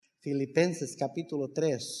Filipenses capítulo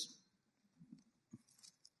 3.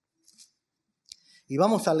 Y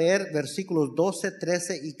vamos a leer versículos 12,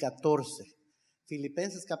 13 y 14.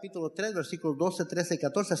 Filipenses capítulo 3, versículos 12, 13 y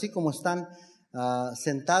 14. Así como están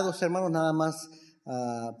sentados, hermanos, nada más,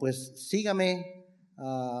 pues sígame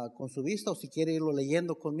con su vista, o si quiere irlo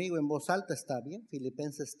leyendo conmigo en voz alta, está bien.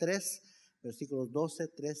 Filipenses 3, versículos 12,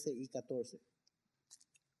 13 y 14.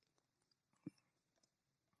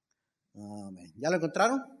 Amén. ¿Ya lo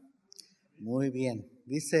encontraron? Muy bien.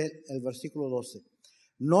 Dice el versículo 12.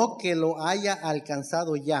 No que lo haya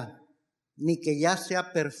alcanzado ya, ni que ya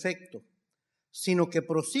sea perfecto, sino que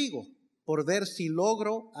prosigo por ver si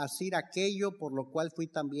logro hacer aquello por lo cual fui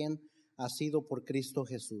también asido por Cristo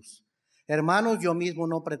Jesús. Hermanos, yo mismo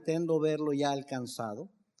no pretendo verlo ya alcanzado,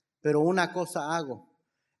 pero una cosa hago,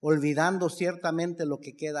 olvidando ciertamente lo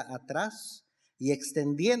que queda atrás y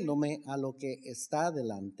extendiéndome a lo que está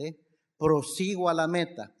adelante, prosigo a la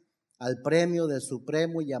meta, al premio del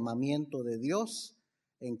supremo llamamiento de Dios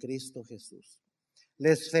en Cristo Jesús.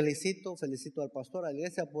 Les felicito al pastor, a la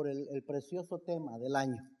iglesia por el precioso tema del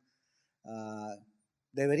año.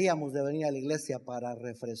 Deberíamos de venir a la iglesia para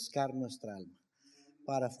refrescar nuestra alma,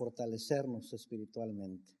 para fortalecernos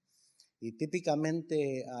espiritualmente. Y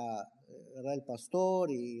típicamente el pastor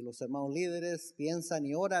y los hermanos líderes piensan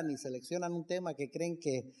y oran y seleccionan un tema que creen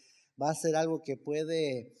que va a ser algo que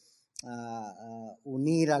puede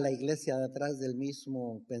unir a la iglesia detrás del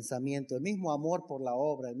mismo pensamiento, el mismo amor por la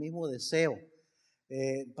obra, el mismo deseo.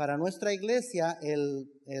 Para nuestra iglesia el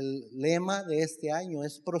lema de este año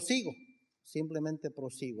es prosigo, simplemente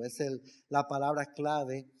prosigo. Es la palabra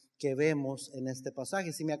clave que vemos en este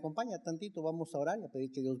pasaje. Si me acompaña tantito, vamos a orar y a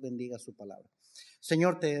pedir que Dios bendiga su palabra.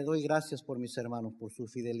 Señor, te doy gracias por mis hermanos, por su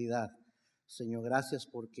fidelidad. Señor, gracias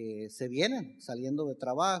porque se vienen saliendo de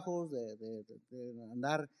trabajos, de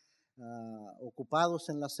andar ocupados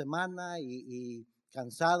en la semana y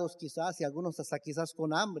cansados quizás, y algunos hasta quizás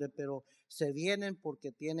con hambre, pero se vienen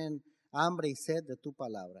porque tienen hambre y sed de tu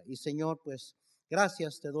palabra. Y Señor, pues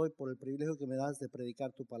gracias te doy por el privilegio que me das de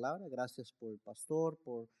predicar tu palabra. Gracias por el pastor,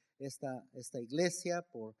 por esta iglesia,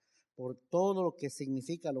 por todo lo que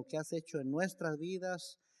significa, lo que has hecho en nuestras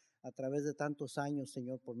vidas a través de tantos años,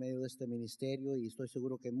 Señor, por medio de este ministerio. Y estoy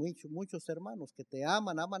seguro que muchos hermanos que te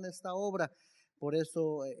aman esta obra, por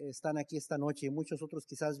eso están aquí esta noche, y muchos otros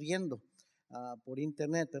quizás viendo por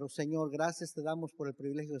internet. Pero Señor, gracias te damos por el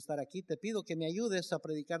privilegio de estar aquí. Te pido que me ayudes a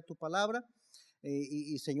predicar tu palabra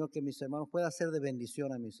y Señor, que mis hermanos pueda ser de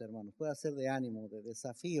bendición a mis hermanos, pueda ser de ánimo, de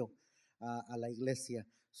desafío a la iglesia.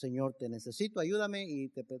 Señor, te necesito, ayúdame, y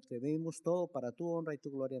te pedimos todo para tu honra y tu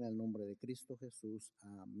gloria en el nombre de Cristo Jesús.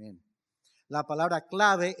 Amén. La palabra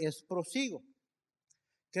clave es prosigo.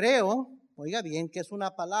 Creo, oiga bien, que es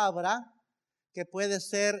una palabra que puede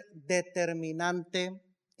ser determinante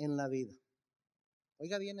en la vida.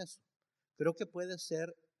 Oiga bien eso. Creo que puede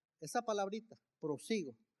ser, esa palabrita,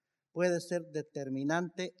 prosigo, puede ser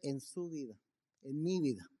determinante en su vida, en mi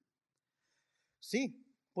vida. Sí,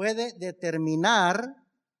 puede determinar,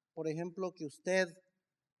 por ejemplo, que usted,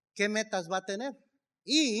 qué metas va a tener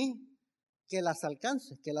y que las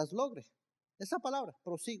alcance, que las logre. Esa palabra,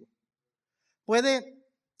 prosigo. Puede,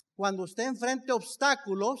 cuando usted enfrente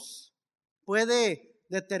obstáculos, puede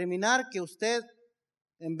determinar que usted,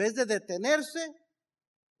 en vez de detenerse,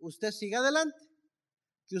 usted siga adelante.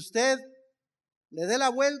 Que usted le dé la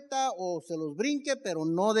vuelta o se los brinque, pero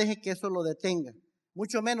no deje que eso lo detenga.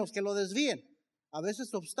 Mucho menos que lo desvíen. A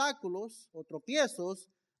veces obstáculos o tropiezos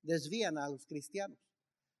desvían a los cristianos.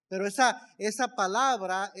 Pero esa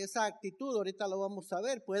palabra, esa actitud, ahorita lo vamos a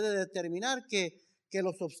ver, puede determinar que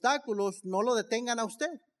los obstáculos no lo detengan a usted.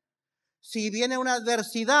 Si viene una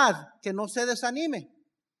adversidad, que no se desanime.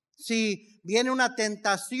 Si viene una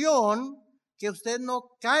tentación, que usted no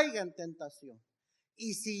caiga en tentación.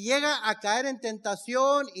 Y si llega a caer en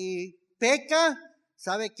tentación y peca,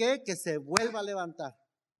 ¿sabe qué? Que se vuelva a levantar.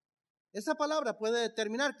 Esa palabra puede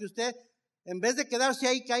determinar que usted, en vez de quedarse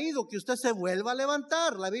ahí caído, que usted se vuelva a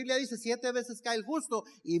levantar. La Biblia dice 7 veces cae el justo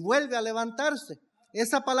y vuelve a levantarse.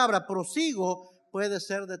 Esa palabra, prosigo, puede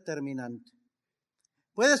ser determinante.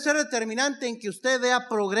 Puede ser determinante en que usted vea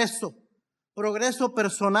progreso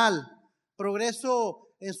personal, progreso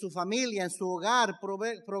en su familia, en su hogar,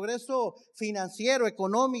 progreso financiero,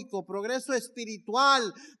 económico, progreso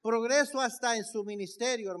espiritual, progreso hasta en su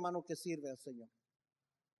ministerio, hermano, que sirve al Señor.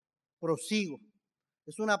 Prosigo.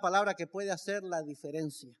 Es una palabra que puede hacer la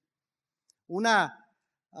diferencia.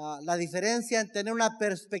 La diferencia en tener una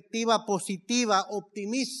perspectiva positiva,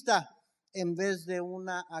 optimista, en vez de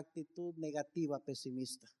una actitud negativa,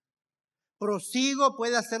 pesimista. Prosigo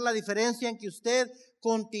puede hacer la diferencia en que usted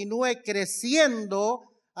continúe creciendo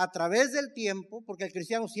a través del tiempo, porque el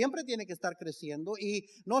cristiano siempre tiene que estar creciendo, y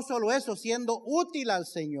no solo eso, siendo útil al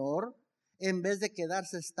Señor, en vez de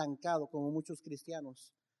quedarse estancado, como muchos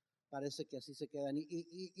cristianos parece que así se quedan.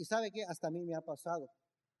 Y ¿sabe qué? Hasta a mí me ha pasado.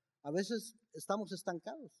 A veces estamos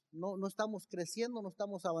estancados, no estamos creciendo, no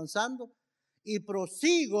estamos avanzando, y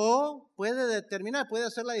prosigo puede determinar, puede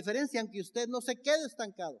hacer la diferencia, aunque usted no se quede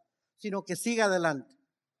estancado, sino que siga adelante.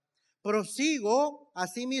 Prosigo,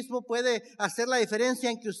 asimismo, puede hacer la diferencia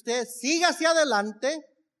en que usted siga hacia adelante,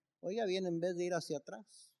 oiga bien, en vez de ir hacia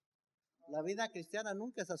atrás. La vida cristiana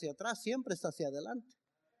nunca es hacia atrás, siempre es hacia adelante.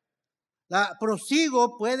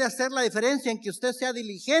 Prosigo puede hacer la diferencia en que usted sea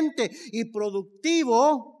diligente y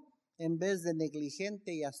productivo en vez de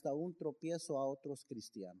negligente y hasta un tropiezo a otros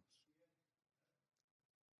cristianos.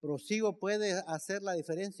 Prosigo puede hacer la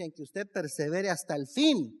diferencia en que usted persevere hasta el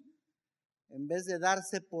fin en vez de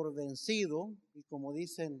darse por vencido y, como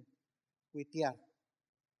dicen, cuitear.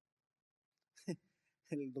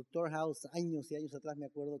 El doctor House, años y años atrás, me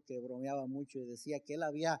acuerdo que bromeaba mucho y decía que él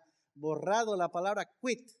había borrado la palabra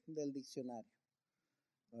quit del diccionario,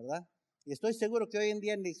 ¿verdad? Y estoy seguro que hoy en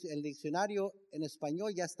día en el diccionario en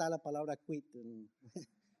español ya está la palabra quit,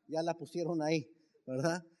 ya la pusieron ahí,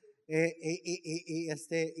 ¿verdad?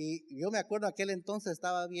 Y yo me acuerdo aquel entonces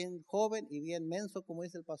estaba bien joven y bien menso, como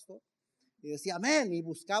dice el pastor, y decía amén, y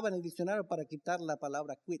buscaba en el diccionario para quitar la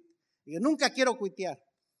palabra quit. Y yo nunca quiero cuitear.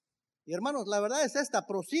 Y hermanos, la verdad es esta,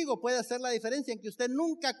 prosigo puede hacer la diferencia en que usted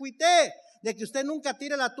nunca cuitee, de que usted nunca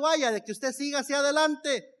tire la toalla, de que usted siga hacia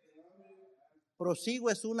adelante. Prosigo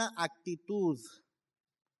es una actitud.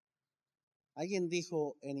 Alguien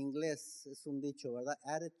dijo en inglés, es un dicho, ¿verdad?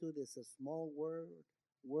 Attitude is a small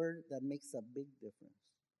word that makes a big difference.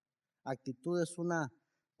 Actitud es una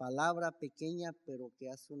palabra pequeña, pero que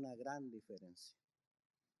hace una gran diferencia.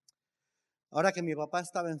 Ahora que mi papá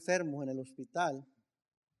estaba enfermo en el hospital,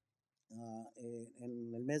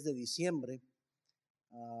 en el mes de diciembre,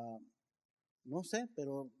 no sé,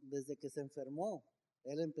 pero desde que se enfermó,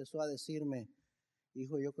 él empezó a decirme,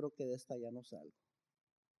 hijo, yo creo que de esta ya no salgo.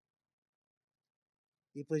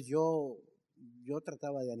 Y pues yo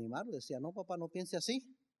trataba de animarlo, decía, no papá, no piense así,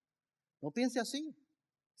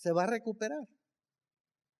 se va a recuperar.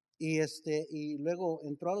 Y luego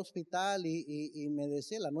entró al hospital y me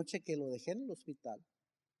decía, la noche que lo dejé en el hospital,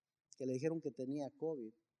 que le dijeron que tenía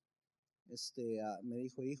COVID, me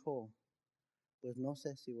dijo, hijo, pues no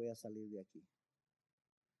sé si voy a salir de aquí.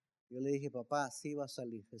 Yo le dije, papá, sí va a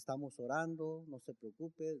salir, estamos orando, no se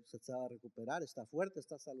preocupe, se va a recuperar, está fuerte,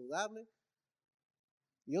 está saludable.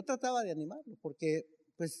 Y yo trataba de animarlo, porque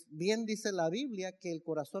pues bien dice la Biblia que el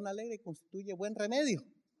corazón alegre constituye buen remedio.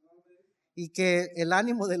 Y que el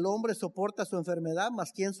ánimo del hombre soporta su enfermedad,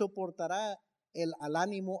 mas ¿quién soportará al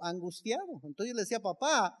ánimo angustiado? Entonces yo le decía,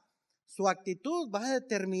 papá, su actitud va a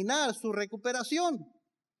determinar su recuperación.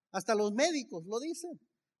 Hasta los médicos lo dicen.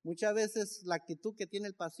 Muchas veces la actitud que tiene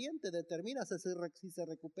el paciente determina si se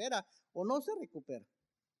recupera o no se recupera.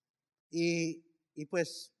 Y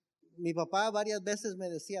pues mi papá varias veces me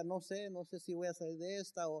decía, no sé si voy a salir de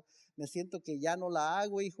esta, o me siento que ya no la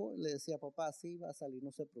hago, hijo. Le decía, papá, sí va a salir,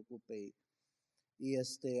 no se preocupe. Y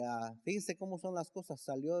fíjense cómo son las cosas.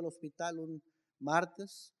 Salió del hospital un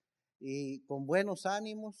martes y con buenos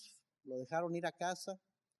ánimos lo dejaron ir a casa.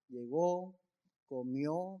 Llegó,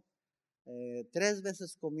 comió, 3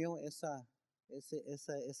 veces comió esa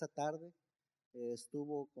tarde.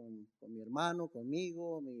 Estuvo con mi hermano,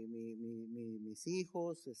 conmigo, mis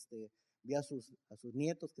hijos, vi a sus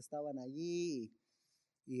nietos que estaban allí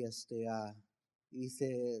y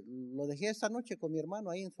lo dejé esa noche con mi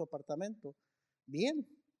hermano ahí en su apartamento, bien,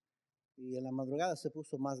 y en la madrugada se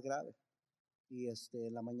puso más grave, y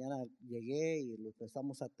en la mañana llegué y lo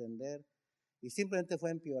empezamos a atender, y simplemente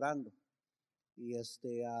fue empeorando, y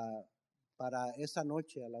para esa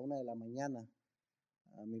noche a la 1 de la mañana,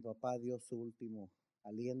 mi papá dio su último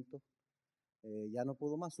aliento, ya no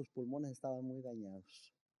pudo más, sus pulmones estaban muy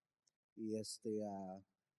dañados, y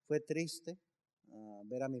fue triste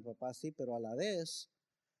ver a mi papá así, pero a la vez,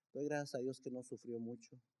 doy gracias a Dios que no sufrió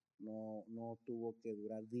mucho, no tuvo que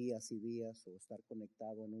durar días y días o estar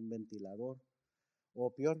conectado en un ventilador,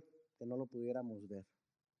 o peor, que no lo pudiéramos ver.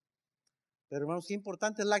 Pero hermanos, qué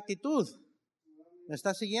importante es la actitud. ¿Me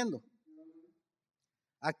está siguiendo?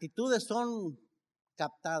 Actitudes son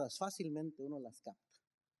captadas, fácilmente uno las capta.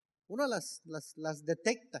 Uno las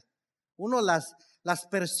detecta, uno las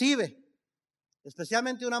percibe,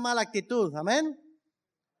 especialmente una mala actitud, amén,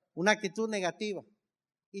 una actitud negativa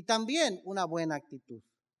y también una buena actitud.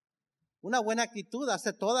 Una buena actitud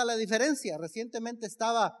hace toda la diferencia. Recientemente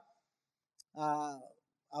estaba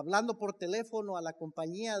hablando por teléfono a la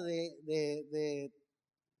compañía de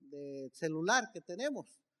de celular que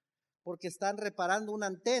tenemos, porque están reparando una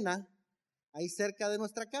antena ahí cerca de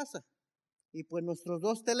nuestra casa. Y pues nuestros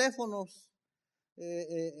dos teléfonos,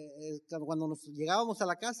 cuando nos llegábamos a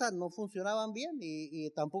la casa, no funcionaban bien, y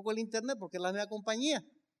tampoco el internet, porque es la misma compañía.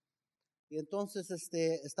 Y entonces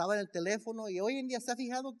estaba en el teléfono, y hoy en día se ha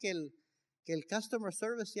fijado que el customer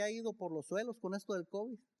service se ha ido por los suelos con esto del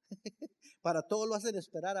COVID. Para todo lo hacen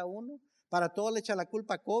esperar a uno, para todo le echan la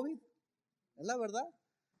culpa a COVID, es la verdad.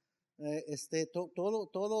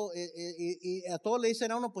 Y a todo le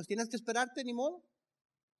dicen a uno, pues tienes que esperarte, ni modo.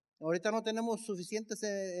 Ahorita no tenemos suficiente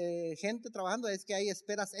gente trabajando, es que hay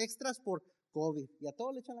esperas extras por COVID, y a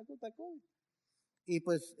todo le echan la culpa a COVID. Y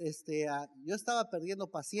pues yo estaba perdiendo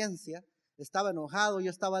paciencia, estaba enojado, yo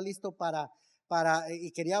estaba listo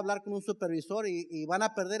y quería hablar con un supervisor, y van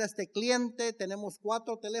a perder a este cliente. Tenemos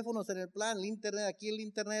 4 teléfonos en el plan, el internet aquí, el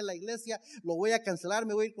internet de la iglesia, lo voy a cancelar,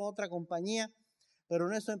 me voy a ir con otra compañía. Pero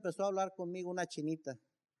en eso empezó a hablar conmigo una chinita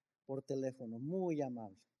por teléfono, muy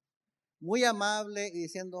amable, y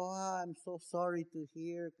diciendo, I'm so sorry to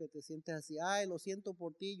hear que te sientes así. Ay, lo siento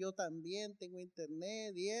por ti, yo también tengo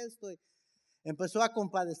internet y esto. Y empezó a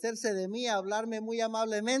compadecerse de mí, a hablarme muy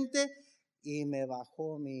amablemente, y me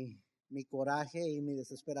bajó mi coraje y mi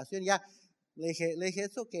desesperación. Ya le dije,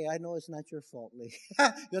 eso que I know it's not your fault.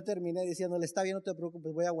 Yo terminé diciéndole, está bien, no te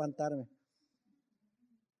preocupes, voy a aguantarme.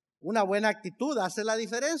 Una buena actitud hace la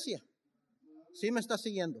diferencia. ¿Sí me está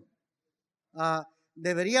siguiendo?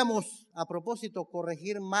 Deberíamos, a propósito,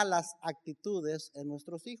 corregir malas actitudes en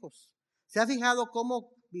nuestros hijos. ¿Se ha fijado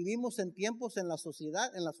cómo vivimos en tiempos en la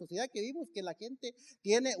sociedad que vivimos, que la gente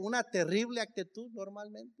tiene una terrible actitud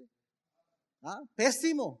normalmente?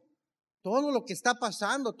 Pésimo. Todo lo que está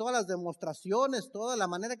pasando, todas las demostraciones, toda la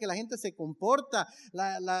manera que la gente se comporta,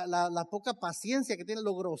 la poca paciencia que tiene,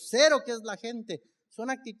 lo grosero que es la gente, son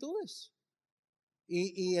actitudes.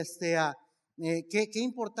 Qué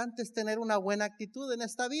importante es tener una buena actitud en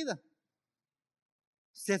esta vida.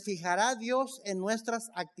 ¿Se fijará Dios en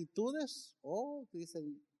nuestras actitudes?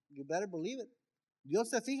 Dicen, you better believe it. Dios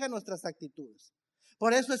se fija en nuestras actitudes.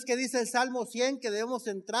 Por eso es que dice el Salmo 100 que debemos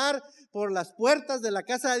entrar por las puertas de la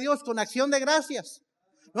casa de Dios con acción de gracias.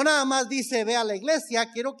 No nada más dice, ve a la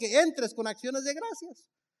iglesia, quiero que entres con acciones de gracias.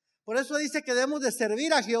 Por eso dice que debemos de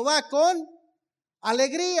servir a Jehová con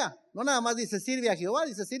alegría. No nada más dice sirve a Jehová,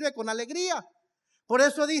 dice sirve con alegría. Por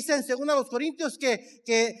eso dice en 2 Corintios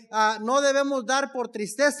que no debemos dar por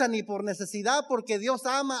tristeza ni por necesidad, porque Dios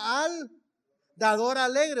ama al dador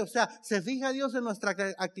alegre. O sea, ¿se fija Dios en nuestras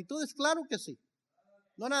actitudes? Claro que sí.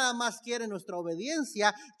 No nada más quiere nuestra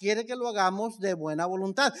obediencia, quiere que lo hagamos de buena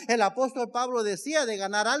voluntad. El apóstol Pablo decía de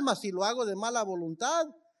ganar almas, si lo hago de mala voluntad,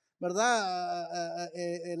 ¿verdad?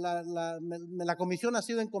 La comisión ha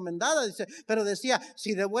sido encomendada, dice, pero decía,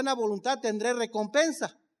 si de buena voluntad tendré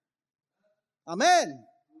recompensa. Amén.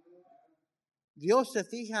 Dios se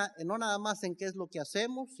fija no nada más en qué es lo que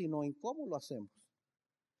hacemos, sino en cómo lo hacemos.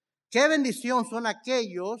 Qué bendición son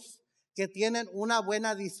aquellos que tienen una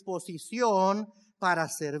buena disposición para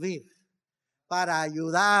servir, para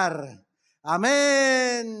ayudar.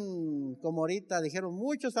 Amén. Como ahorita dijeron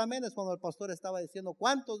muchos aménes cuando el pastor estaba diciendo,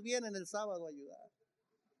 ¿cuántos vienen el sábado a ayudar?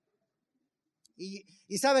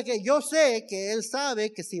 Y sabe que yo sé que él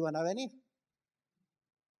sabe que sí van a venir.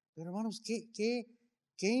 Pero hermanos,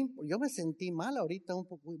 yo me sentí mal ahorita, un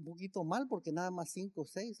poquito mal, porque nada más 5 o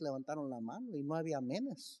 6 levantaron la mano y no había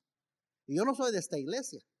amenes. Y yo no soy de esta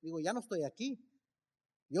iglesia, digo, ya no estoy aquí.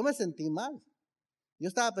 Yo me sentí mal. Yo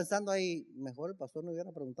estaba pensando ahí, mejor el pastor me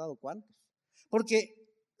hubiera preguntado cuántos. Porque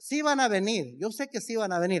sí van a venir, yo sé que sí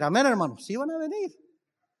van a venir. Amén, hermanos, sí van a venir.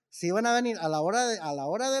 Sí van a venir a la hora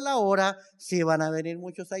de la hora, sí van a venir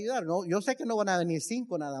muchos a ayudar. No, yo sé que no van a venir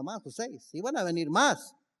 5 nada más o 6, sí van a venir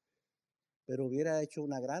más. Pero hubiera hecho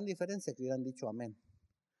una gran diferencia que hubieran dicho amén.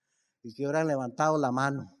 Y que hubieran levantado la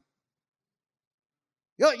mano.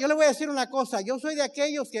 Yo le voy a decir una cosa, yo soy de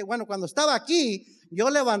aquellos que, bueno, cuando estaba aquí,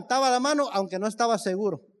 yo levantaba la mano aunque no estaba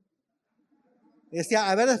seguro. Decía,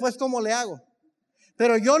 a ver después cómo le hago.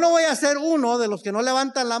 Pero yo no voy a ser uno de los que no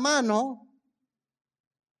levantan la mano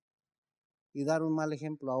y dar un mal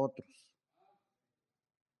ejemplo a otros.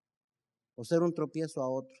 O ser un tropiezo a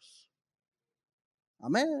otros.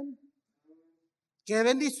 Amén. Qué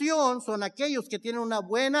bendición son aquellos que tienen una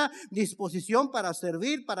buena disposición para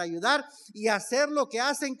servir, para ayudar y hacer lo que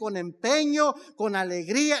hacen con empeño, con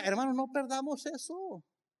alegría. Hermanos, no perdamos eso.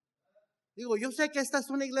 Digo, yo sé que esta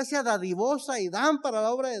es una iglesia dadivosa y dan para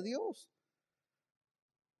la obra de Dios.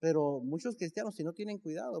 Pero muchos cristianos, si no tienen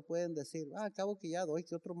cuidado, pueden decir, al cabo que ya doy,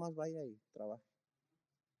 que otro más vaya y trabaje.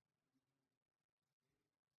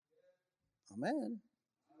 Amén.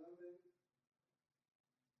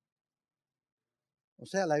 O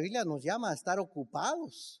sea, la Biblia nos llama a estar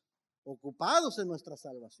ocupados en nuestra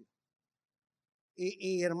salvación.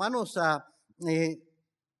 Y hermanos,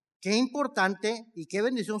 qué importante y qué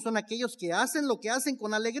bendición son aquellos que hacen lo que hacen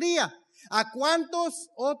con alegría. ¿A cuántos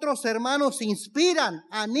otros hermanos inspiran,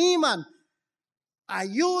 animan,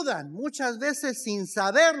 ayudan, muchas veces sin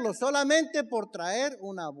saberlo, solamente por traer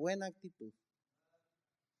una buena actitud?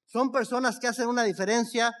 Son personas que hacen una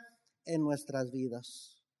diferencia en nuestras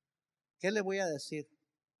vidas. ¿Qué le voy a decir?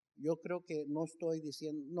 Yo creo que no estoy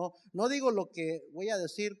diciendo, no digo lo que voy a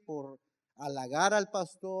decir por halagar al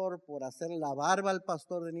pastor, por hacer la barba al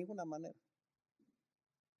pastor, de ninguna manera.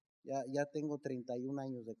 Ya tengo 31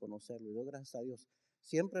 años de conocerlo y doy gracias a Dios.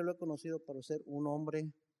 Siempre lo he conocido por ser un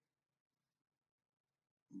hombre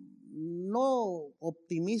no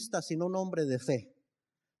optimista, sino un hombre de fe.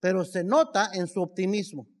 Pero se nota en su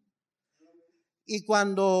optimismo. Y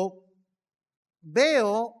cuando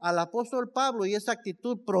veo al apóstol Pablo y esa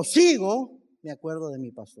actitud, prosigo, me acuerdo de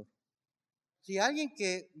mi pastor. Si alguien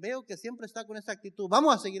que veo que siempre está con esa actitud,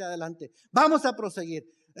 vamos a seguir adelante, vamos a proseguir.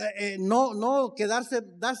 No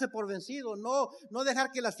darse por vencido, no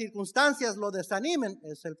dejar que las circunstancias lo desanimen,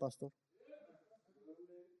 es el pastor.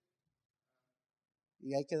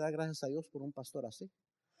 Y hay que dar gracias a Dios por un pastor así.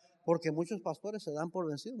 Porque muchos pastores se dan por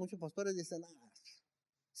vencidos, muchos pastores dicen,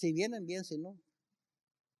 si vienen bien, si no.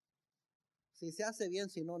 Si se hace bien,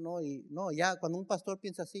 si no, no. Y no, ya cuando un pastor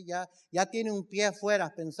piensa así, ya tiene un pie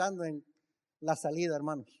afuera pensando en la salida,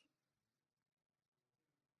 hermanos.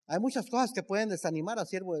 Hay muchas cosas que pueden desanimar al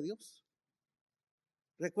siervo de Dios.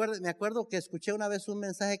 Me acuerdo que escuché una vez un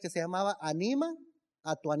mensaje que se llamaba Anima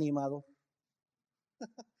a tu animador.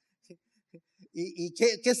 ¿Y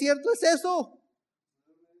qué cierto es eso?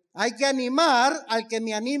 Hay que animar al que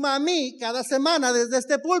me anima a mí cada semana desde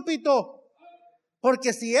este púlpito.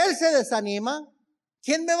 Porque si él se desanima,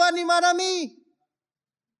 ¿quién me va a animar a mí?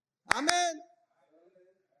 Amén.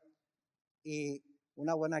 Y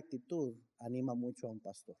una buena actitud anima mucho a un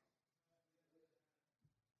pastor.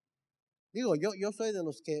 Digo, yo soy de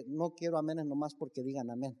los que no quiero aménes nomás porque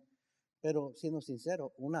digan amén. Pero siendo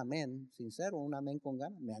sincero, un amén sincero, un amén con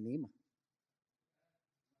ganas, me anima.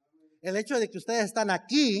 El hecho de que ustedes están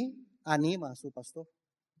aquí, anima a su pastor.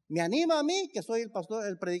 Me anima a mí, que soy el pastor,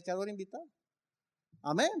 el predicador invitado.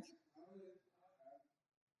 Amén.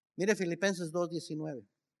 Mire Filipenses 2:19.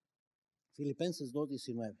 Filipenses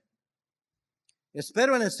 2:19.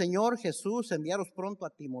 Espero en el Señor Jesús enviaros pronto a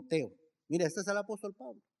Timoteo. Mire, este es el apóstol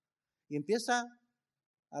Pablo. Y empieza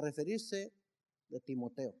a referirse de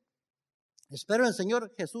Timoteo. Espero en el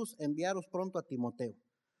Señor Jesús enviaros pronto a Timoteo,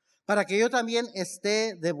 para que yo también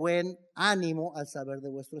esté de buen ánimo al saber de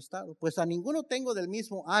vuestro estado. Pues a ninguno tengo del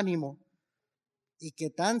mismo ánimo y que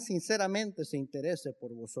tan sinceramente se interese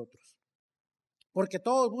por vosotros. Porque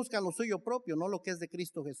todos buscan lo suyo propio, no lo que es de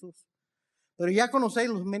Cristo Jesús. Pero ya conocéis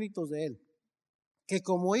los méritos de Él, que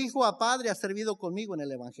como hijo a padre ha servido conmigo en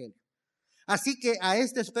el Evangelio. Así que a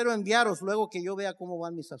este espero enviaros luego que yo vea cómo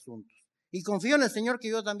van mis asuntos. Y confío en el Señor que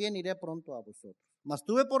yo también iré pronto a vosotros. Mas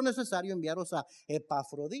tuve por necesario enviaros a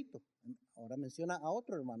Epafrodito. Ahora menciona a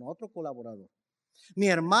otro hermano, a otro colaborador. Mi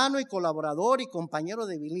hermano y colaborador y compañero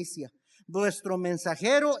de milicia, vuestro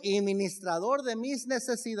mensajero y ministrador de mis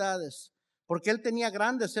necesidades. Porque él tenía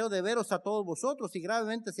gran deseo de veros a todos vosotros y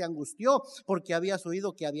gravemente se angustió porque había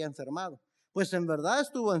oído que había enfermado. Pues en verdad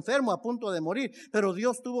estuvo enfermo a punto de morir, pero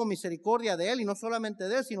Dios tuvo misericordia de él y no solamente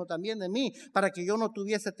de él, sino también de mí, para que yo no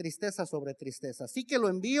tuviese tristeza sobre tristeza. Así que lo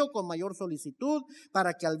envío con mayor solicitud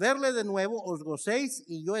para que al verle de nuevo os gocéis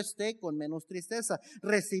y yo esté con menos tristeza.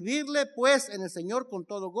 Recibirle pues en el Señor con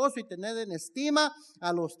todo gozo y tened en estima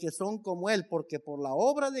a los que son como él, porque por la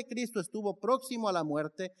obra de Cristo estuvo próximo a la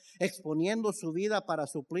muerte, exponiendo su vida para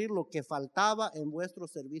suplir lo que faltaba en vuestro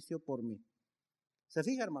servicio por mí. ¿Se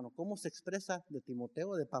fija, hermano, cómo se expresa de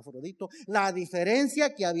Timoteo, de Epafrodito, la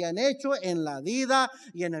diferencia que habían hecho en la vida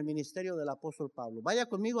y en el ministerio del apóstol Pablo? Vaya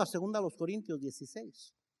conmigo a 2 Corintios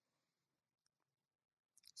 16.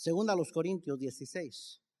 2 Corintios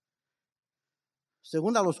 16.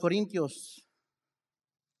 2 Corintios,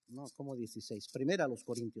 no, ¿cómo 16? 1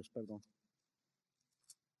 Corintios, perdón.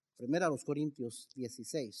 1 Corintios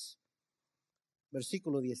 16,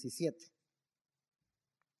 versículo 17.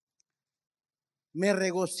 Me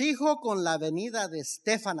regocijo con la venida de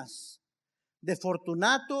Estéfanas, de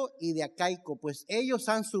Fortunato y de Acaico, pues ellos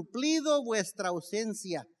han suplido vuestra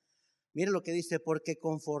ausencia. Mire lo que dice, porque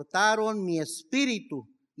confortaron mi espíritu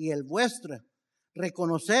y el vuestro.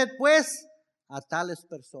 Reconoced pues a tales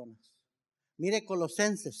personas. Mire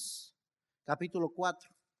Colosenses, capítulo 4.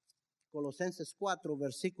 Colosenses 4,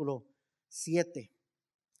 versículo 7.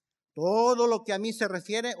 Todo lo que a mí se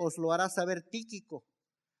refiere os lo hará saber Tíquico,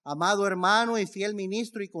 Amado hermano y fiel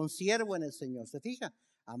ministro y consiervo en el Señor. ¿Se fija?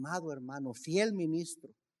 Amado hermano, fiel ministro.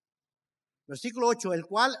 Versículo 8, el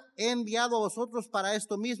cual he enviado a vosotros para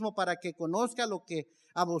esto mismo, para que conozca lo que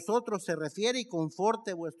a vosotros se refiere y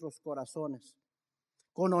conforte vuestros corazones.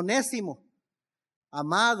 Con Onésimo,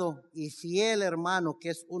 amado y fiel hermano, que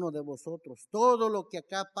es uno de vosotros, todo lo que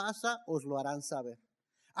acá pasa os lo harán saber.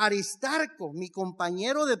 Aristarco, mi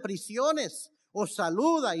compañero de prisiones, os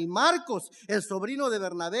saluda, y Marcos, el sobrino de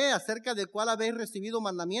Bernabé, acerca del cual habéis recibido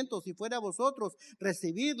mandamientos, si fuera a vosotros,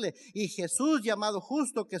 recibidle. Y Jesús, llamado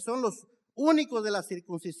Justo, que son los únicos de la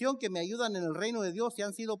circuncisión que me ayudan en el reino de Dios y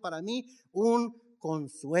han sido para mí un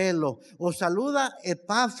consuelo. Os saluda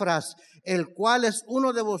Epafras, el cual es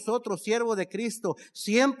uno de vosotros, siervo de Cristo,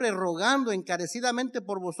 siempre rogando encarecidamente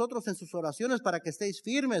por vosotros en sus oraciones para que estéis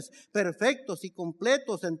firmes, perfectos y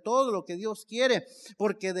completos en todo lo que Dios quiere,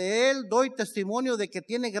 porque de él doy testimonio de que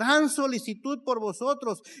tiene gran solicitud por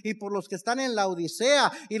vosotros y por los que están en la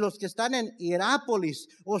Odisea y los que están en Hierápolis.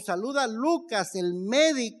 Os saluda Lucas, el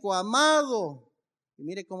médico amado. Y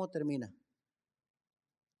mire cómo termina.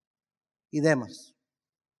 Y Demas.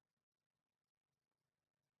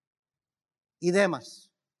 Y Demas.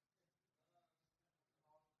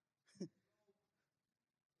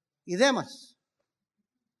 Y Demas.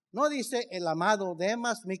 No dice el amado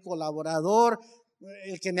Demas, mi colaborador,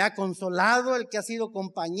 el que me ha consolado, el que ha sido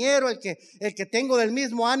compañero, el que tengo del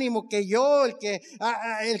mismo ánimo que yo, el que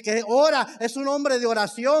ora, es un hombre de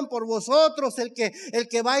oración por vosotros, el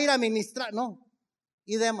que va a ir a ministrar. No.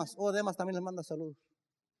 Y Demas. Demas también les manda saludos.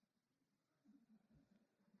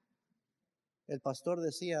 El pastor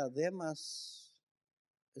decía, Demas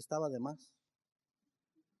estaba de más.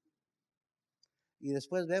 Y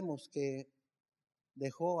después vemos que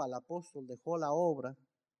dejó al apóstol, dejó la obra,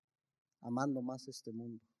 amando más este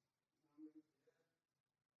mundo.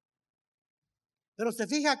 Pero se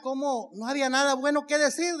fija cómo no había nada bueno que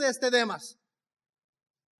decir de este Demas.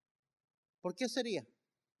 ¿Por qué sería?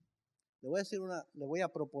 Le voy a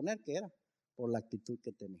proponer que era por la actitud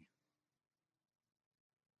que tenía.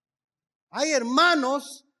 Hay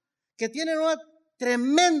hermanos que tienen una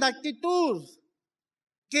tremenda actitud,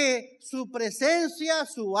 que su presencia,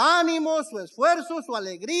 su ánimo, su esfuerzo, su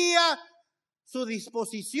alegría, su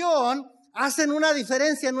disposición hacen una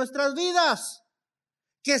diferencia en nuestras vidas.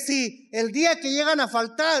 Que si el día que llegan a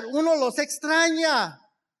faltar uno los extraña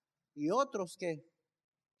y otros que,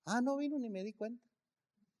 no vino ni me di cuenta.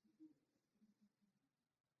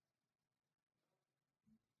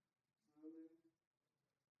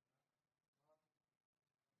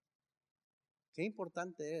 Qué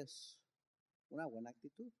importante es una buena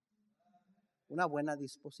actitud, una buena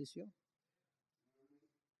disposición.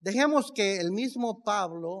 Dejemos que el mismo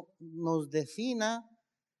Pablo nos defina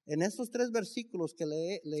en estos 3 versículos que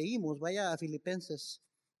leímos. Vaya a Filipenses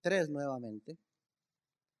 3 nuevamente.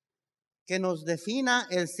 Que nos defina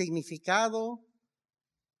el significado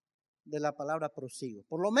de la palabra prosigo.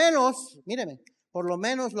 Por lo menos, míreme, por lo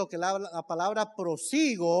menos lo que la palabra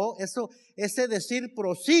prosigo, ese decir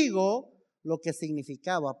prosigo, lo que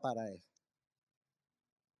significaba para él.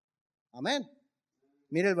 Amén.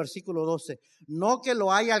 Mire el versículo 12. No que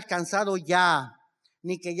lo haya alcanzado ya,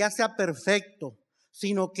 ni que ya sea perfecto,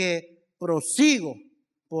 sino que prosigo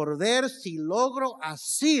por ver si logro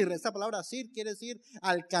asir. Esa palabra asir quiere decir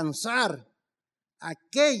alcanzar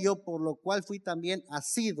aquello por lo cual fui también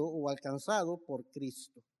asido o alcanzado por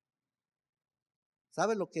Cristo.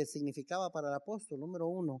 ¿Sabe lo que significaba para el apóstol? Número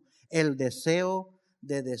 1, el deseo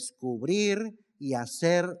de descubrir y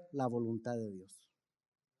hacer la voluntad de Dios.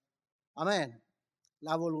 Amén.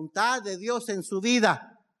 La voluntad de Dios en su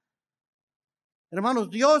vida. Hermanos,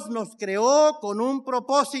 Dios nos creó con un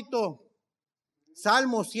propósito.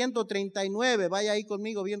 Salmo 139, vaya ahí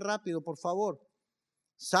conmigo bien rápido, por favor.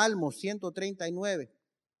 Salmo 139,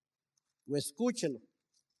 o escúchelo.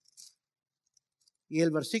 Y el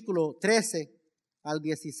versículo 13 al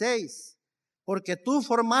 16. Porque tú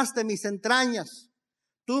formaste mis entrañas,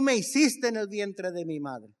 tú me hiciste en el vientre de mi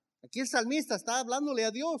madre. Aquí el salmista está hablándole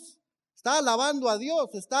a Dios. Está alabando a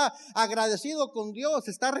Dios, está agradecido con Dios,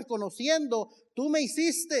 está reconociendo, tú me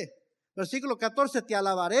hiciste. Versículo 14, te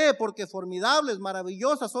alabaré porque formidables,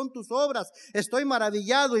 maravillosas son tus obras. Estoy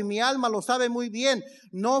maravillado y mi alma lo sabe muy bien.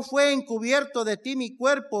 No fue encubierto de ti mi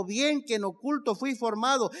cuerpo, bien que en oculto fui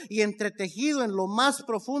formado y entretejido en lo más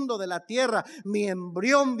profundo de la tierra. Mi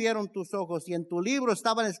embrión vieron tus ojos y en tu libro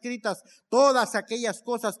estaban escritas todas aquellas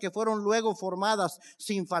cosas que fueron luego formadas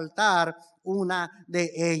sin faltar una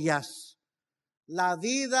de ellas. La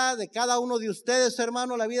vida de cada uno de ustedes,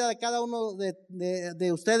 hermano, la vida de cada uno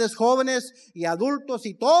de ustedes jóvenes y adultos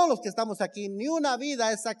y todos los que estamos aquí, ni una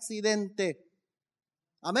vida es accidente.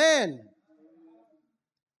 Amén.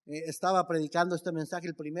 Estaba predicando este mensaje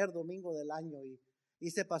el primer domingo del año y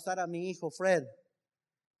hice pasar a mi hijo Fred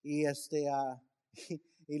y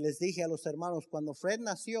y les dije a los hermanos, cuando Fred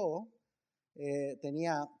nació,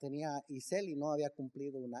 tenía Iseli, no había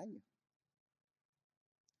cumplido un año.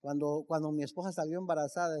 Cuando mi esposa salió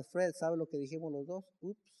embarazada de Fred, ¿sabe lo que dijimos los dos?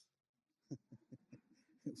 Ups.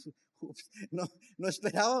 Ups. No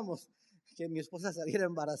esperábamos que mi esposa saliera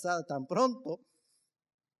embarazada tan pronto.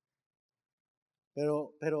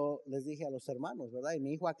 Pero les dije a los hermanos, ¿verdad? Y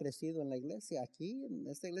mi hijo ha crecido en la iglesia, aquí, en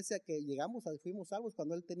esta iglesia que llegamos, fuimos salvos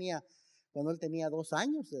cuando él tenía 2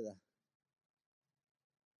 años de edad.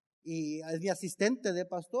 Y es mi asistente de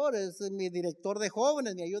pastor, es mi director de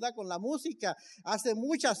jóvenes, me ayuda con la música, hace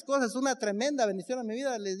muchas cosas, una tremenda bendición a mi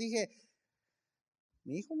vida. Les dije,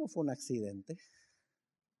 mi hijo no fue un accidente.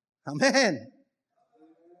 Amén.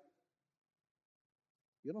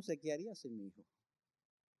 Yo no sé qué haría sin mi hijo.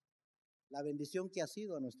 La bendición que ha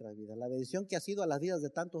sido a nuestras vidas, la bendición que ha sido a las vidas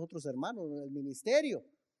de tantos otros hermanos en el ministerio.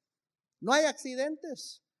 No hay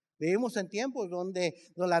accidentes. Vivimos en tiempos donde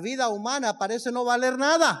la vida humana parece no valer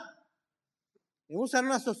nada. Vivimos en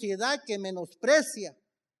una sociedad que menosprecia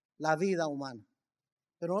la vida humana.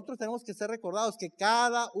 Pero nosotros tenemos que ser recordados que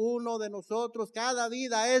cada uno de nosotros, cada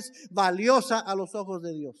vida es valiosa a los ojos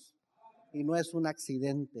de Dios. Y no es un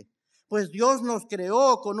accidente. Pues Dios nos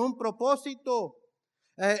creó con un propósito.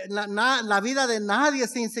 La vida de nadie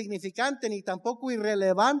es insignificante ni tampoco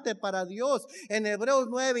irrelevante para Dios. En Hebreos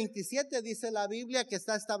 9:27 dice la Biblia que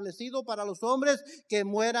está establecido para los hombres que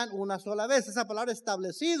mueran una sola vez. Esa palabra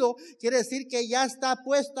establecido quiere decir que ya está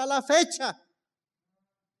puesta la fecha.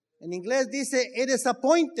 En inglés dice it is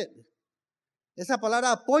appointed. Esa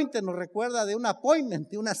palabra appointed nos recuerda de un appointment,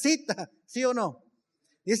 de una cita, ¿sí o no?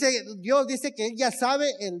 Dios dice que Él ya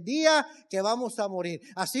sabe el día que vamos a morir.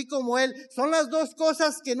 Así como Él, son las dos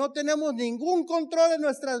cosas que no tenemos ningún control en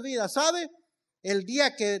nuestras vidas, ¿sabe? El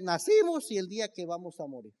día que nacimos y el día que vamos a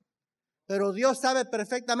morir. Pero Dios sabe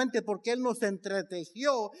perfectamente porque Él nos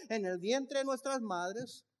entretejió en el vientre de nuestras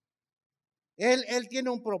madres. Él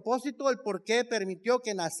tiene un propósito, el por qué permitió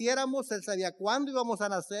que naciéramos. Él sabía cuándo íbamos a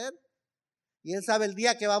nacer y Él sabe el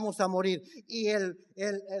día que vamos a morir. Y el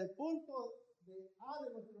punto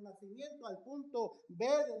de nuestro nacimiento al punto B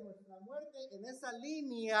de nuestra muerte, en esa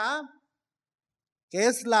línea que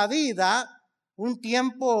es la vida, un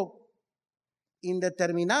tiempo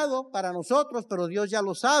indeterminado para nosotros, pero Dios ya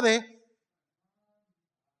lo sabe.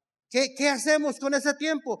 ¿Qué hacemos con ese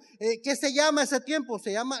tiempo? ¿Qué se llama ese tiempo?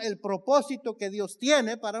 Se llama el propósito que Dios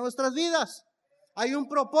tiene para nuestras vidas. Hay un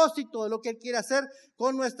propósito de lo que Él quiere hacer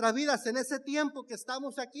con nuestras vidas en ese tiempo que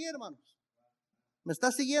estamos aquí, hermanos. ¿Me está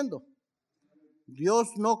siguiendo? Dios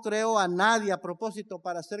no creó a nadie a propósito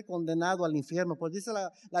para ser condenado al infierno. Pues dice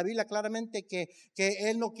la Biblia claramente que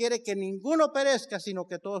Él no quiere que ninguno perezca, sino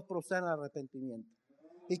que todos procedan al arrepentimiento.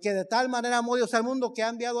 Y que de tal manera amó Dios al mundo que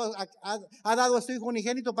ha dado a su Hijo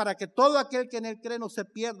unigénito para que todo aquel que en Él cree no se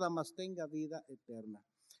pierda, mas tenga vida eterna.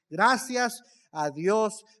 Gracias a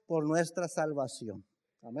Dios por nuestra salvación.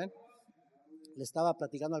 Amén. Le estaba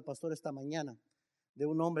platicando al pastor esta mañana de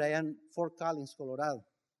un hombre allá en Fort Collins, Colorado,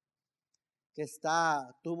 que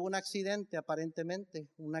tuvo un accidente aparentemente,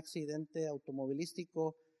 un accidente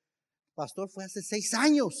automovilístico. Pastor, fue hace 6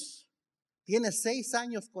 años. Tiene 6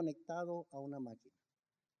 años conectado a una máquina.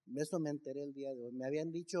 De eso me enteré el día de hoy. Me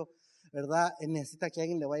habían dicho, ¿verdad? Necesita que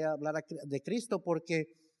alguien le vaya a hablar de Cristo porque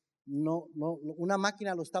una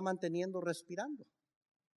máquina lo está manteniendo respirando.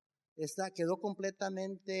 Quedó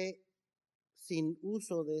completamente sin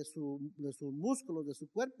uso de sus músculos, de su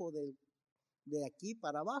cuerpo, de aquí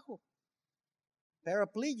para abajo.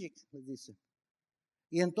 Paraplegic, les dice.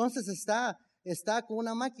 Y entonces está con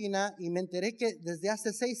una máquina y me enteré que desde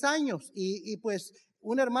hace 6 años y pues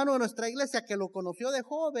un hermano de nuestra iglesia que lo conoció de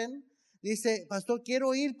joven dice, pastor,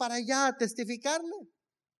 quiero ir para allá a testificarle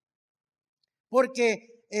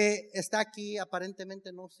porque está aquí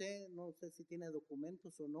aparentemente, no sé si tiene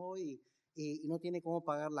documentos o no y no tiene cómo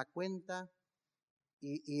pagar la cuenta.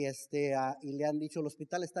 Y le han dicho, el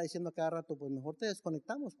hospital está diciendo cada rato, pues mejor te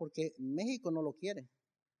desconectamos porque México no lo quiere,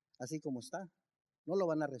 así como está, no lo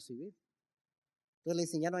van a recibir. Entonces le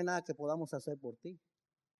dicen, ya no hay nada que podamos hacer por ti.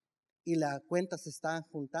 Y la cuenta se está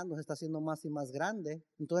juntando, se está haciendo más y más grande.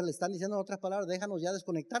 Entonces le están diciendo en otras palabras, déjanos ya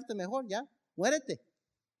desconectarte mejor, ya, muérete,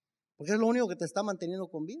 porque es lo único que te está manteniendo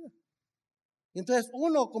con vida. Y entonces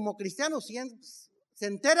uno como cristiano se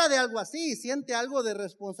entera de algo así, siente algo de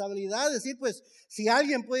responsabilidad, decir, pues, si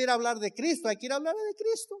alguien puede ir a hablar de Cristo, hay que ir a hablar de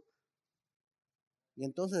Cristo. Y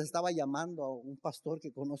entonces estaba llamando a un pastor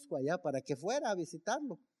que conozco allá para que fuera a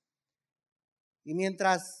visitarlo. Y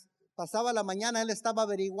mientras pasaba la mañana, él estaba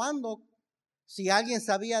averiguando si alguien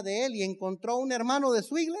sabía de él y encontró un hermano de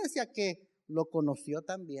su iglesia que lo conoció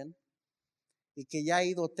también y que ya ha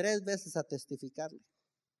ido 3 veces a testificarle.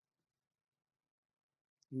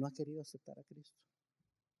 Y no ha querido aceptar a Cristo.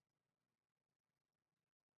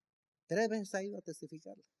 3 veces ha ido a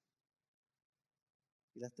testificarle.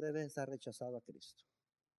 Y las 3 veces ha rechazado a Cristo.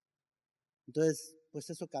 Entonces, pues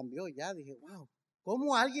eso cambió ya. Dije, wow,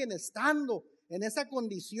 ¿cómo alguien estando en esa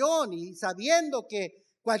condición y sabiendo que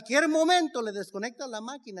cualquier momento le desconectan la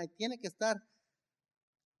máquina y tiene que estar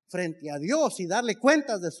frente a Dios y darle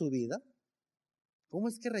cuentas de su vida, cómo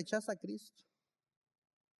es que rechaza a Cristo?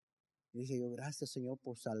 Y dije yo, gracias Señor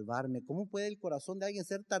por salvarme. ¿Cómo puede el corazón de alguien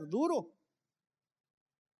ser tan duro?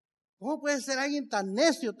 ¿Cómo puede ser alguien tan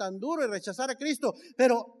necio, tan duro y rechazar a Cristo?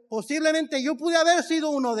 Pero posiblemente yo pude haber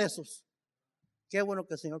sido uno de esos. Qué bueno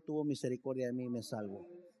que el Señor tuvo misericordia de mí y me salvó.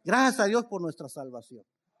 Gracias a Dios por nuestra salvación.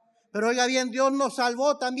 Pero oiga bien, Dios nos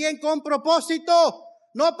salvó también con propósito,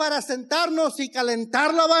 no para sentarnos y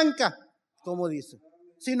calentar la banca, como dice,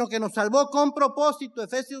 sino que nos salvó con propósito.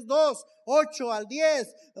 Efesios 2, 8 al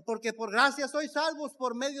 10, porque por gracia sois salvos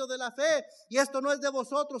por medio de la fe, y esto no es de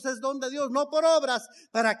vosotros, es don de Dios, no por obras,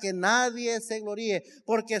 para que nadie se gloríe,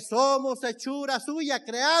 porque somos hechura suya,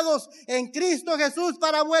 creados en Cristo Jesús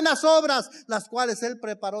para buenas obras, las cuales Él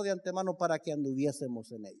preparó de antemano para que anduviésemos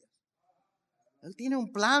en ellas. Él tiene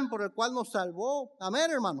un plan por el cual nos salvó. Amén,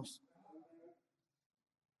 hermanos.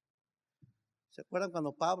 ¿Se acuerdan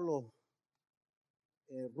cuando Pablo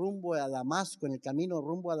rumbo a Damasco, en el camino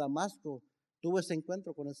rumbo a Damasco, tuvo ese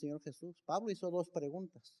encuentro con el Señor Jesús? Pablo hizo 2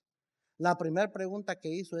 preguntas. La primera pregunta que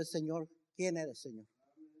hizo es, Señor, ¿quién eres, Señor?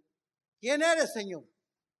 ¿Quién eres, Señor?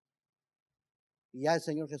 Y ya el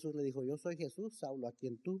Señor Jesús le dijo, yo soy Jesús, Saulo, a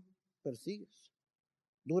quien tú persigues.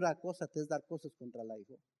 Dura cosa te es dar cosas contra la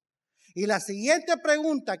hijo. Y la siguiente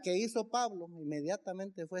pregunta que hizo Pablo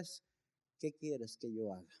inmediatamente fue, ¿qué quieres que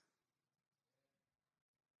yo haga?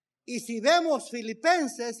 Y si vemos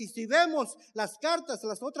Filipenses y si vemos las cartas,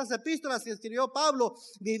 las otras epístolas que escribió Pablo,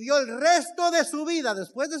 vivió el resto de su vida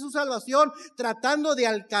después de su salvación tratando de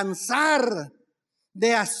alcanzar,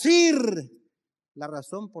 de asir la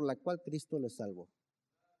razón por la cual Cristo le salvó.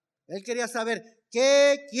 Él quería saber,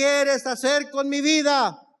 ¿qué quieres hacer con mi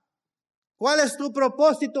vida? ¿Cuál es tu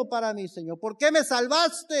propósito para mí, Señor? ¿Por qué me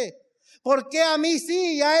salvaste? ¿Por qué a mí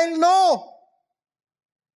sí y a Él no?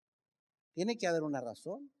 Tiene que haber una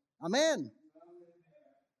razón. Amén.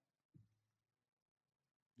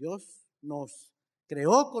 Dios nos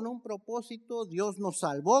creó con un propósito, Dios nos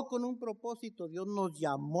salvó con un propósito, Dios nos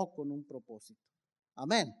llamó con un propósito.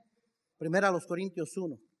 Amén. Primera a los Corintios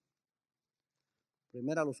 1.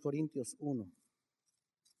 Primera a los Corintios 1.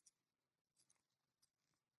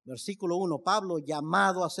 Versículo 1, Pablo,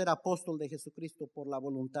 llamado a ser apóstol de Jesucristo por la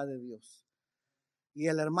voluntad de Dios. Y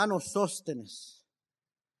el hermano Sóstenes,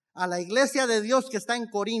 a la iglesia de Dios que está en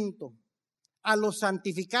Corinto, a los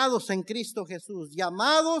santificados en Cristo Jesús,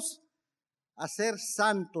 llamados a ser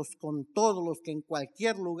santos con todos los que en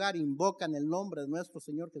cualquier lugar invocan el nombre de nuestro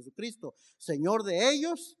Señor Jesucristo, Señor de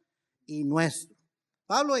ellos y nuestro.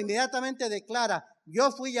 Pablo inmediatamente declara,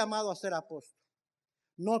 yo fui llamado a ser apóstol.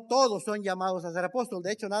 No todos son llamados a ser apóstoles.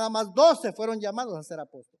 De hecho, nada más 12 fueron llamados a ser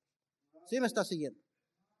apóstoles. ¿Sí me está siguiendo?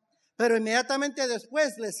 Pero inmediatamente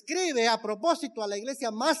después le escribe a propósito a la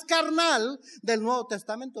iglesia más carnal del Nuevo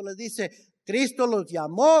Testamento. Les dice, Cristo los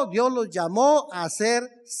llamó, Dios los llamó a ser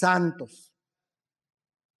santos.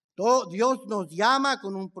 Dios nos llama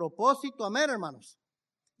con un propósito, amén, hermanos.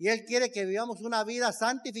 Y Él quiere que vivamos una vida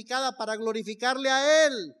santificada para glorificarle a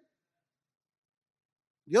Él.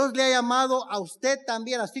 Dios le ha llamado a usted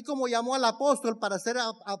también, así como llamó al apóstol para ser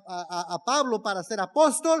a Pablo para ser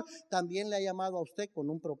apóstol, también le ha llamado a usted con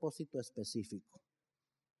un propósito específico.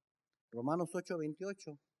 Romanos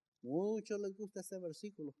 8:28, muchos les gusta ese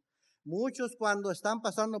versículo. Muchos cuando están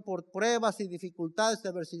pasando por pruebas y dificultades,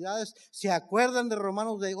 adversidades, se acuerdan de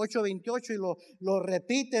Romanos 8:28 y lo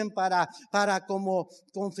repiten para como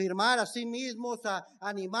confirmar a sí mismos, a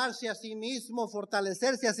animarse a sí mismos,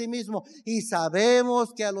 fortalecerse a sí mismos. Y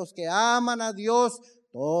sabemos que a los que aman a Dios,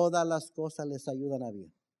 todas las cosas les ayudan a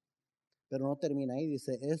bien. Pero no termina ahí,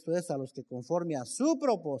 dice, esto es a los que conforme a su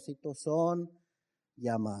propósito son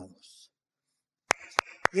llamados.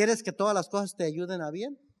 ¿Quieres que todas las cosas te ayuden a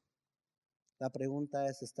bien? La pregunta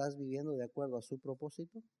es, ¿estás viviendo de acuerdo a su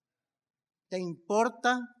propósito? ¿Te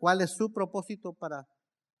importa cuál es su propósito para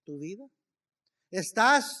tu vida?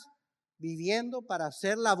 ¿Estás viviendo para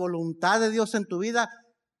hacer la voluntad de Dios en tu vida?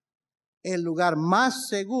 El lugar más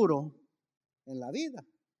seguro en la vida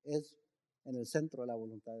es en el centro de la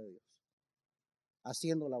voluntad de Dios,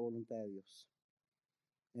 haciendo la voluntad de Dios.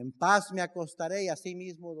 En paz me acostaré y así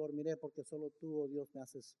mismo dormiré, porque solo tú, oh Dios, me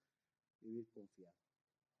haces vivir confiado.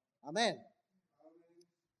 Amén.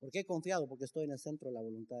 ¿Por qué confiado? Porque estoy en el centro de la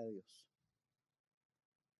voluntad de Dios.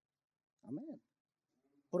 Amén.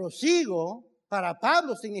 Prosigo, para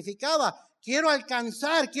Pablo significaba, quiero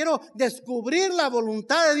alcanzar, quiero descubrir la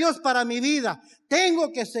voluntad de Dios para mi vida.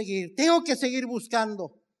 Tengo que seguir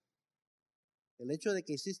buscando. El hecho de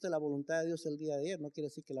que hiciste la voluntad de Dios el día de ayer no quiere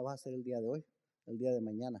decir que la vas a hacer el día de hoy, el día de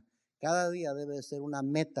mañana. Cada día debe de ser una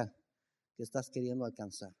meta que estás queriendo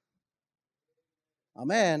alcanzar.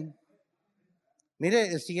 Amén. Mire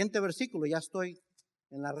el siguiente versículo, ya estoy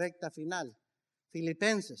en la recta final.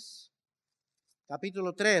 Filipenses,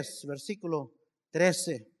 capítulo 3, versículo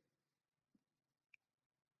 13.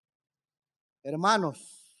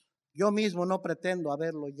 Hermanos, yo mismo no pretendo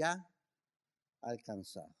haberlo ya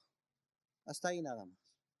alcanzado. Hasta ahí nada más.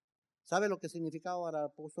 ¿Sabe lo que significaba para el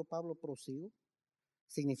apóstol Pablo prosigo?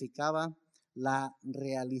 Significaba la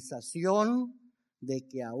realización de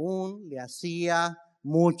que aún le hacía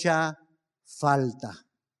mucha falta.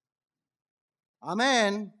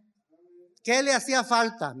 Amén. ¿Qué le hacía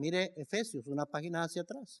falta? Mire Efesios, una página hacia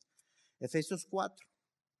atrás. Efesios 4,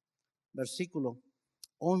 versículo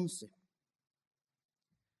 11.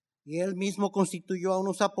 Y él mismo constituyó a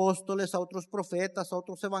unos apóstoles, a otros profetas, a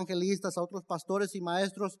otros evangelistas, a otros pastores y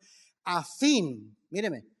maestros, a fin,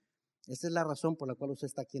 míreme, esa es la razón por la cual usted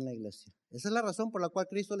está aquí en la iglesia. Esa es la razón por la cual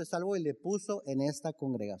Cristo le salvó y le puso en esta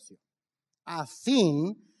congregación. A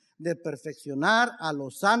fin de perfeccionar a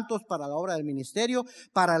los santos para la obra del ministerio,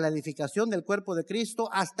 para la edificación del cuerpo de Cristo.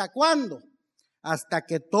 ¿Hasta cuándo? Hasta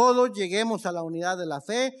que todos lleguemos a la unidad de la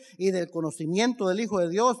fe y del conocimiento del Hijo de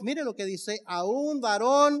Dios. Mire lo que dice, a un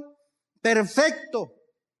varón perfecto,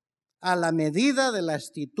 a la medida de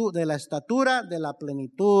la estatura de la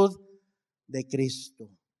plenitud de Cristo.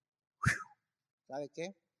 ¿Sabe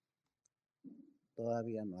qué?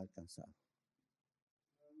 Todavía no he alcanzado.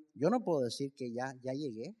 Yo no puedo decir que ya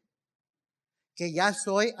llegué, que ya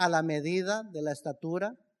soy a la medida de la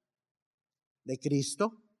estatura de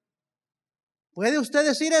Cristo. ¿Puede usted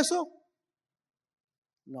decir eso?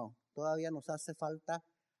 No, todavía nos hace falta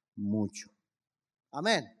mucho.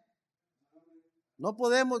 Amén. No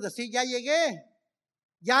podemos decir, ya llegué,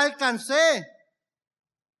 ya alcancé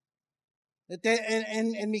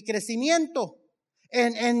en mi crecimiento,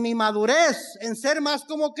 en mi madurez, en ser más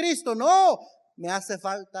como Cristo. No, me hace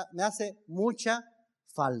falta, me hace mucha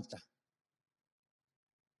falta.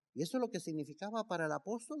 Y eso es lo que significaba para el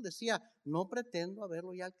apóstol. Decía, no pretendo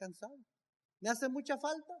haberlo ya alcanzado. Me hace mucha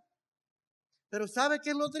falta. Pero ¿sabe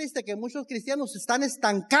qué es lo triste? Que muchos cristianos están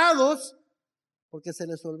estancados porque se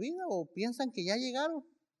les olvida o piensan que ya llegaron,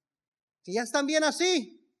 que ya están bien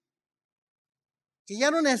así, que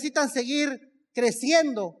ya no necesitan seguir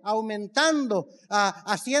creciendo, aumentando,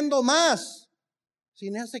 haciendo más,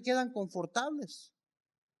 sino se quedan confortables.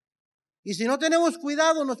 Y si no tenemos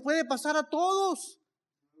cuidado, nos puede pasar a todos.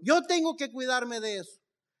 Yo tengo que cuidarme de eso.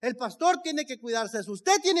 El pastor tiene que cuidarse de eso.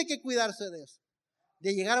 Usted tiene que cuidarse de eso.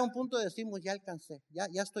 De llegar a un punto de decimos, ya alcancé, ya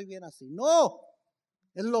estoy bien así. No,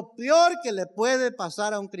 es lo peor que le puede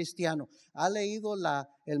pasar a un cristiano. ¿Ha leído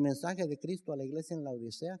el mensaje de Cristo a la iglesia en la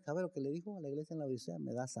Odisea? ¿Sabe lo que le dijo a la iglesia en la Odisea?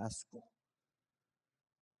 Me das asco.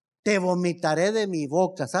 Te vomitaré de mi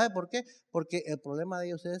boca. ¿Sabe por qué? Porque el problema de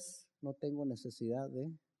ellos es, no tengo necesidad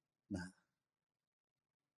de nada.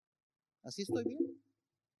 Así estoy bien.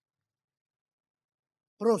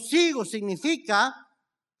 Prosigo significa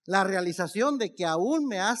la realización de que aún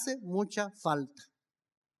me hace mucha falta.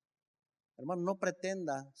 Hermano, no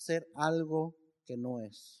pretenda ser algo que no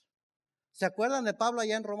es. ¿Se acuerdan de Pablo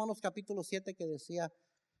allá en Romanos capítulo 7 que decía,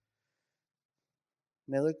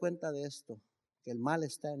 me doy cuenta de esto, que el mal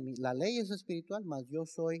está en mí? La ley es espiritual, mas yo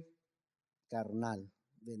soy carnal,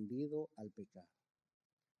 vendido al pecado.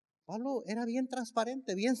 Pablo era bien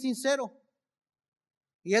transparente, bien sincero.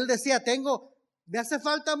 Y él decía, me hace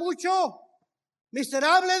falta mucho.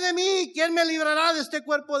 Miserable de mí, ¿quién me librará de este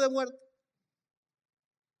cuerpo de muerte?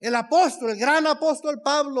 El apóstol, el gran apóstol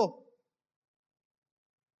Pablo.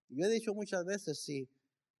 Yo he dicho muchas veces,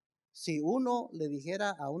 si uno le dijera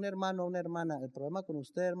a un hermano o una hermana, el problema con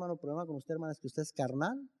usted, hermano, el problema con usted, hermana, es que usted es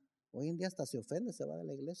carnal, hoy en día hasta se ofende, se va de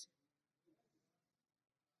la iglesia.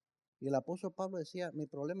 Y el apóstol Pablo decía, mi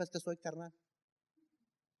problema es que soy carnal.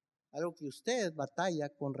 Algo que usted batalla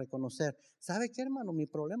con reconocer. ¿Sabe qué, hermano? Mi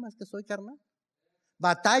problema es que soy carnal.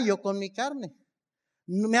 Batallo con mi carne.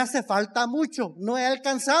 Me hace falta mucho. No he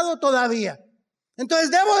alcanzado todavía. Entonces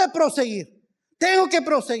debo de proseguir. Tengo que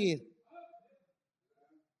proseguir.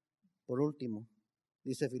 Por último,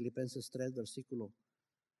 dice Filipenses 3, versículo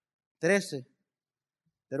 13.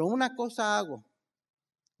 Pero una cosa hago,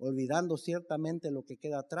 olvidando ciertamente lo que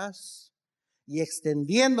queda atrás y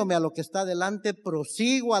extendiéndome a lo que está delante,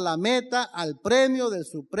 prosigo a la meta, al premio del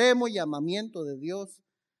supremo llamamiento de Dios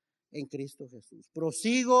en Cristo Jesús.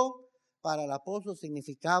 Prosigo para el apóstol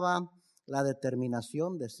significaba la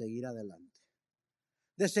determinación de seguir adelante.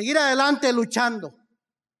 De seguir adelante luchando.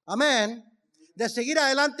 Amén. De seguir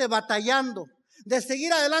adelante batallando. De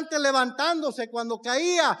seguir adelante levantándose cuando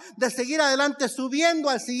caía. De seguir adelante subiendo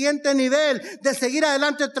al siguiente nivel. De seguir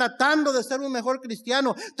adelante tratando de ser un mejor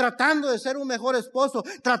cristiano. Tratando de ser un mejor esposo.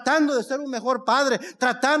 Tratando de ser un mejor padre.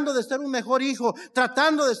 Tratando de ser un mejor hijo.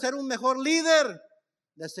 Tratando de ser un mejor líder.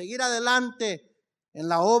 De seguir adelante en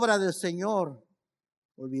la obra del Señor.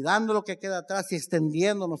 Olvidando lo que queda atrás y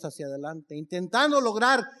extendiéndonos hacia adelante. Intentando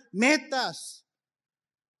lograr metas.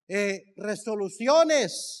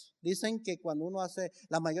 Resoluciones. Dicen que cuando uno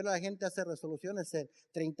la mayoría de la gente hace resoluciones el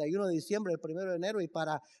 31 de diciembre, el 1 de enero y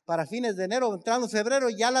para fines de enero, entrando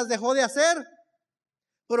febrero, ya las dejó de hacer.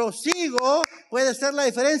 Prosigo puede ser la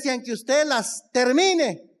diferencia en que usted las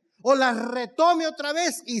termine o las retome otra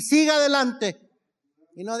vez y siga adelante.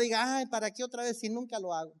 Y no diga, ay, ¿para qué otra vez si nunca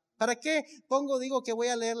lo hago? ¿Para qué digo que voy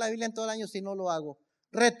a leer la Biblia en todo el año si no lo hago?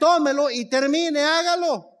 Retómelo y termine,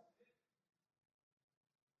 hágalo.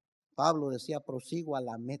 Pablo decía, prosigo a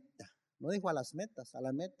la meta. No dijo a las metas, a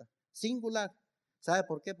la meta. Singular. ¿Sabe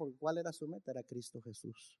por qué? Porque ¿cuál era su meta? Era Cristo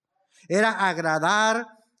Jesús. Era agradar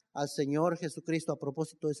al Señor Jesucristo. A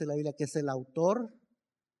propósito, dice la Biblia que es el autor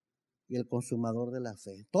y el consumador de la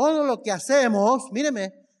fe. Todo lo que hacemos,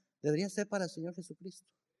 míreme, debería ser para el Señor Jesucristo.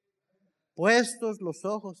 Puestos los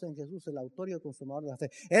ojos en Jesús, el autor y el consumador de la fe.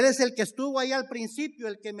 Él es el que estuvo ahí al principio,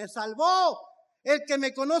 el que me salvó. El que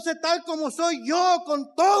me conoce tal como soy yo,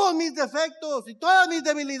 con todos mis defectos y todas mis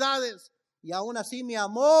debilidades. Y aún así me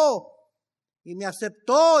amó y me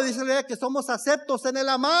aceptó. Dice la Biblia que somos aceptos en el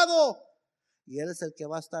amado. Y Él es el que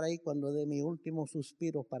va a estar ahí cuando dé mi último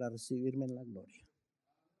suspiro para recibirme en la gloria.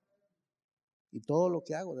 Y todo lo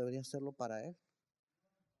que hago debería hacerlo para Él,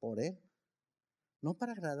 por Él. No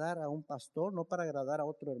para agradar a un pastor, no para agradar a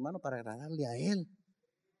otro hermano, para agradarle a Él.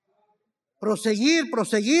 Proseguir,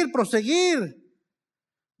 proseguir, proseguir.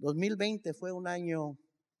 2020 fue un año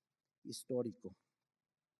histórico.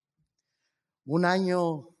 Un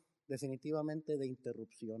año definitivamente de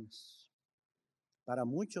interrupciones. Para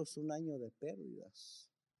muchos un año de pérdidas.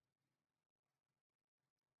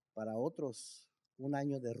 Para otros un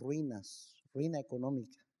año de ruina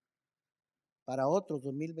económica. Para otros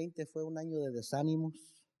 2020 fue un año de desánimos.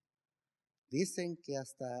 Dicen que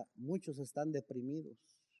hasta muchos están deprimidos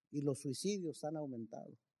y los suicidios han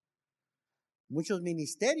aumentado. Muchos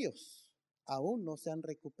ministerios aún no se han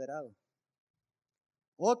recuperado.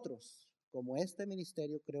 Otros, como este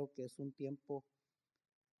ministerio, creo que es un tiempo,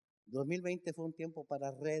 2020 fue un tiempo para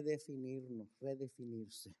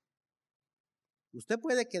redefinirse. Usted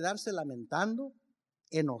puede quedarse lamentando,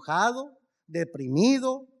 enojado,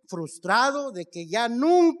 deprimido, frustrado de que ya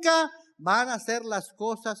nunca van a hacer las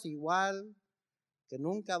cosas igual, que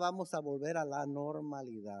nunca vamos a volver a la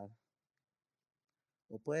normalidad.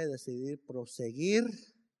 O puede decidir proseguir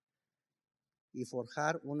y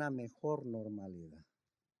forjar una mejor normalidad.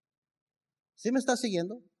 ¿Sí me está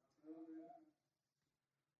siguiendo?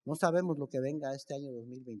 No sabemos lo que venga este año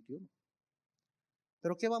 2021.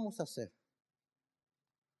 Pero ¿qué vamos a hacer?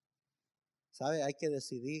 ¿Sabe? Hay que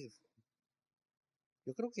decidir.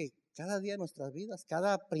 Yo creo que cada día de nuestras vidas,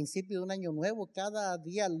 cada principio de un año nuevo, cada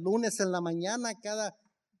día lunes en la mañana,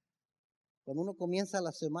 cuando uno comienza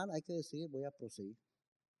la semana, hay que decidir, voy a proseguir.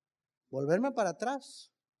 Volverme para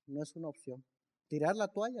atrás no es una opción. Tirar la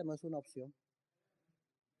toalla no es una opción.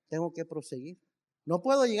 Tengo que proseguir. No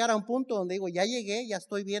puedo llegar a un punto donde digo, ya llegué, ya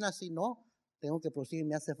estoy bien así. No, tengo que proseguir,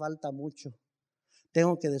 me hace falta mucho.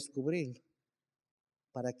 Tengo que descubrir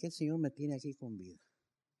para qué el Señor me tiene aquí con vida.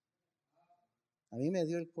 A mí me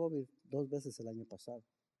dio el COVID 2 veces el año pasado.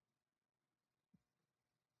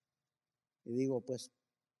 Y digo, pues,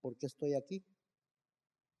 ¿por qué estoy aquí?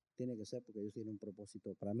 Tiene que ser porque Dios tiene un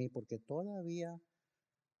propósito para mí, porque todavía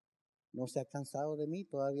no se ha cansado de mí,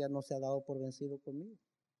 todavía no se ha dado por vencido conmigo.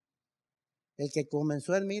 El que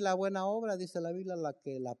comenzó en mí la buena obra, dice la Biblia, la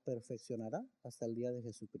que la perfeccionará hasta el día de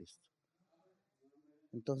Jesucristo.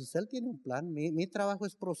 Entonces Él tiene un plan. Mi trabajo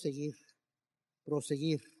es proseguir.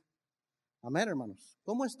 Amén, hermanos.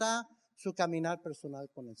 ¿Cómo está su caminar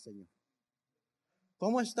personal con el Señor?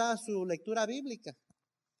 ¿Cómo está su lectura bíblica?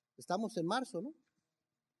 Estamos en marzo, ¿no?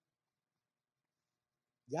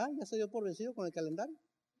 ¿Ya se dio por vencido con el calendario?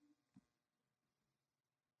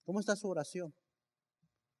 ¿Cómo está su oración?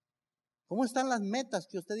 ¿Cómo están las metas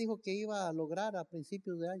que usted dijo que iba a lograr a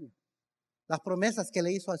principios de año? Las promesas que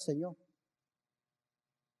le hizo al Señor.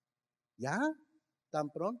 Ya,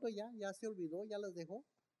 tan pronto ya se olvidó, ya las dejó.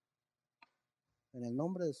 En el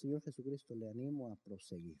nombre del Señor Jesucristo le animo a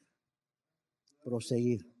proseguir.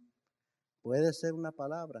 Proseguir. Puede ser una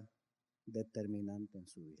palabra determinante en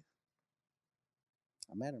su vida.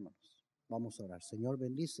 Amén, hermanos. Vamos a orar. Señor,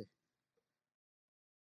 bendice